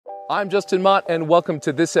I'm Justin Mott, and welcome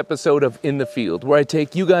to this episode of In the Field, where I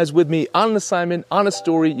take you guys with me on an assignment, on a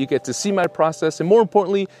story. You get to see my process, and more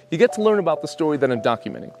importantly, you get to learn about the story that I'm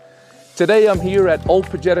documenting. Today, I'm here at Ol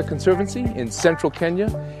Pejeta Conservancy in central Kenya,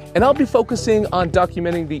 and I'll be focusing on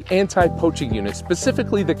documenting the Anti-Poaching Unit,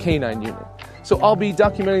 specifically the K-9 unit. So I'll be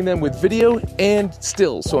documenting them with video and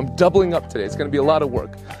stills, so I'm doubling up today. It's going to be a lot of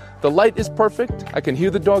work. The light is perfect. I can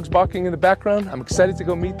hear the dogs barking in the background. I'm excited to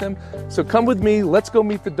go meet them. So come with me, let's go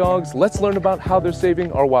meet the dogs. Let's learn about how they're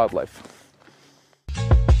saving our wildlife.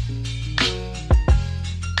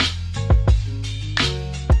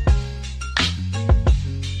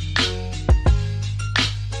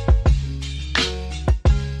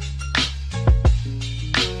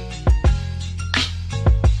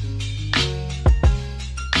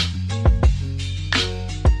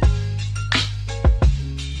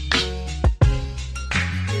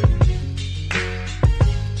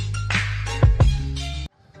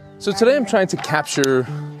 So today I'm trying to capture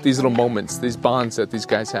these little moments, these bonds that these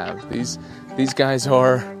guys have. These guys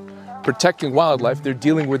are protecting wildlife. They're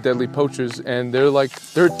dealing with deadly poachers, and they're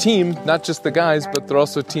a team, not just the guys, but they're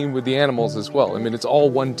also a team with the animals as well. I mean, it's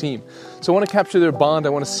all one team. So I want to capture their bond. I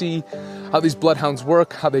want to see how these bloodhounds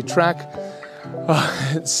work, how they track,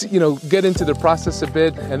 get into the process a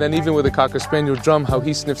bit, and then even with the Cocker Spaniel Drum, how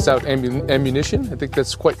he sniffs out ammunition. I think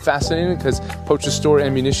that's quite fascinating because poachers store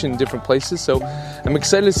ammunition in different places. So I'm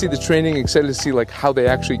excited to see the training, excited to see how they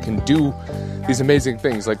actually can do these amazing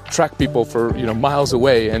things, like track people for miles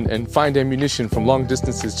away and find ammunition from long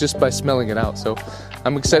distances just by smelling it out. So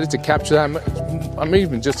I'm excited to capture that. I'm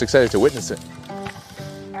even just excited to witness it.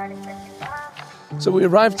 So we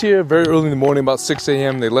arrived here very early in the morning, about 6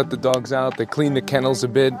 a.m. They let the dogs out. They cleaned the kennels a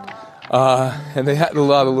bit. And they had a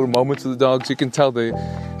lot of little moments with the dogs. You can tell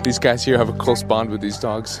these guys here have a close bond with these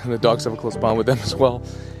dogs. And the dogs have a close bond with them as well.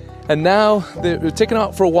 And now they're taking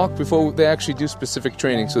out for a walk before they actually do specific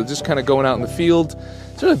training. So they're just kind of going out in the field.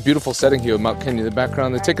 It's a really beautiful setting here with Mount Kenya in the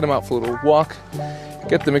background. They're taking them out for a little walk,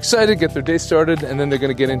 get them excited, get their day started, and then they're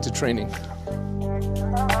going to get into training.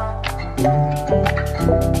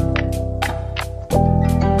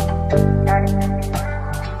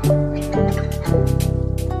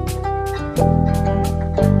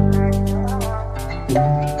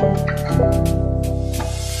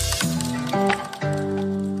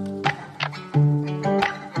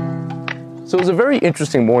 So it was a very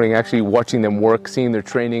interesting morning actually watching them work, seeing their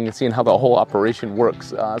training and seeing how the whole operation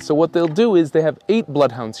works. So what they'll do is they have 8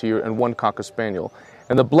 bloodhounds here and 1 Cocker Spaniel.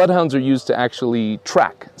 And the bloodhounds are used to actually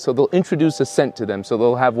track. So they'll introduce a scent to them. So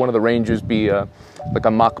they'll have one of the rangers be like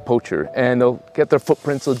a mock poacher. And they'll get their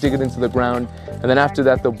footprints, they'll dig it into the ground. And then after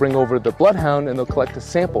that, they'll bring over the bloodhound and they'll collect a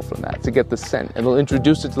sample from that to get the scent. And they'll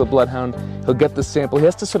introduce it to the bloodhound. He'll get the sample. He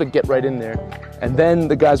has to sort of get right in there. And then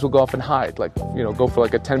the guys will go off and hide, go for a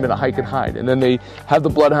 10-minute hike and hide. And then they have the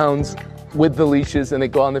bloodhounds with the leashes, and they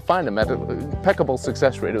go out and they find them at an impeccable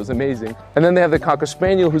success rate. It was amazing. And then they have the Cocker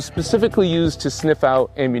Spaniel, who's specifically used to sniff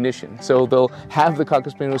out ammunition. So they'll have the Cocker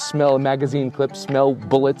Spaniel smell a magazine clip, smell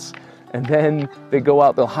bullets, and then they go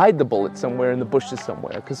out, they'll hide the bullets somewhere in the bushes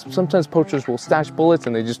somewhere, because sometimes poachers will stash bullets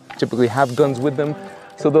and they just typically have guns with them.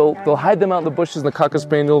 So they'll hide them out in the bushes, and the Cocker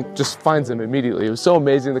Spaniel just finds them immediately. It was so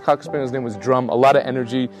amazing. The Cocker Spaniel's name was Drum, a lot of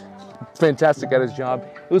energy, fantastic at his job.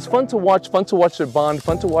 It was fun to watch their bond,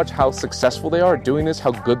 fun to watch how successful they are doing this,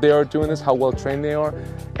 how good they are doing this, how well trained they are.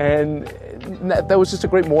 And that was just a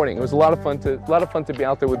great morning. It was a lot of fun to be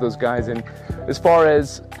out there with those guys. And as far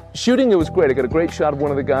as shooting, it was great. I got a great shot of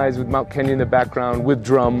one of the guys with Mount Kenya in the background, with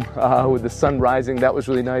Drum, with the sun rising. That was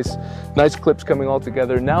really nice. Nice clips coming all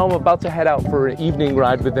together. Now I'm about to head out for an evening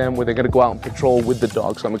ride with them where they're going to go out and patrol with the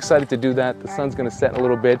dogs. So I'm excited to do that. The sun's going to set in a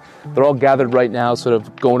little bit. They're all gathered right now, sort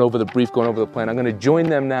of going over the brief, going over the plan. I'm going to join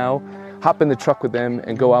them now, hop in the truck with them,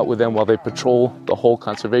 and go out with them while they patrol the whole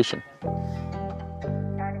conservation.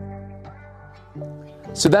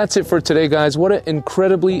 So that's it for today, guys. What an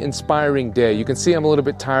incredibly inspiring day. You can see I'm a little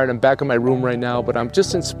bit tired. I'm back in my room right now, but I'm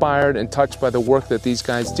just inspired and touched by the work that these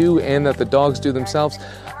guys do and that the dogs do themselves.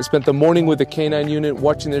 I spent the morning with the K-9 unit,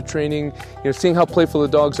 watching their training, seeing how playful the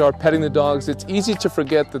dogs are, petting the dogs. It's easy to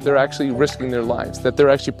forget that they're actually risking their lives, that they're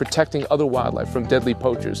actually protecting other wildlife from deadly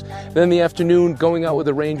poachers. Then in the afternoon, going out with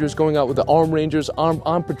the rangers, going out with the armed rangers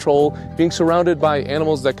on patrol, being surrounded by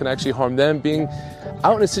animals that can actually harm them, being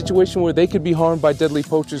out in a situation where they could be harmed by deadly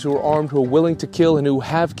poachers who are armed, who are willing to kill and who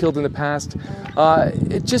have killed in the past.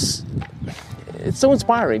 it's so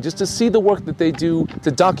inspiring just to see the work that they do,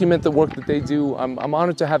 to document the work that they do. I'm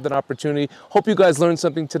honored to have that opportunity. Hope you guys learned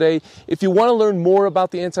something today. If you want to learn more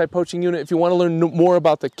about the anti-poaching unit, if you want to learn more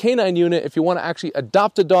about the K-9 unit, if you want to actually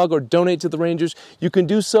adopt a dog or donate to the Rangers, you can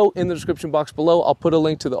do so in the description box below. I'll put a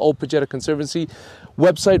link to the Ol Pejeta Conservancy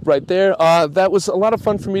website right there. That was a lot of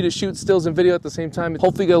fun for me to shoot stills and video at the same time.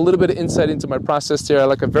 Hopefully get a little bit of insight into my process there. I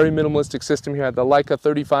like a very minimalistic system here. I have the Leica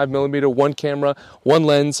 35mm, one camera, one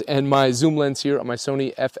lens, and my zoom lens here on my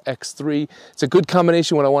Sony FX3. It's a good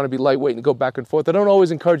combination when I want to be lightweight and go back and forth. I don't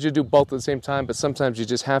always encourage you to do both at the same time, but sometimes you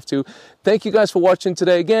just have to. Thank you guys for watching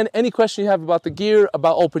today. Again, any question you have about the gear,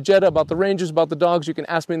 about Ol Pejeta, about the Rangers, about the dogs, you can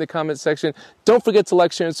ask me in the comments section. Don't forget to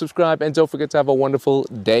like, share, and subscribe, and don't forget to have a wonderful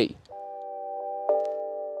day.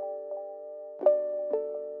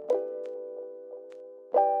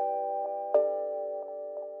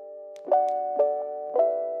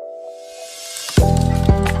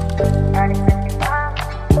 Starting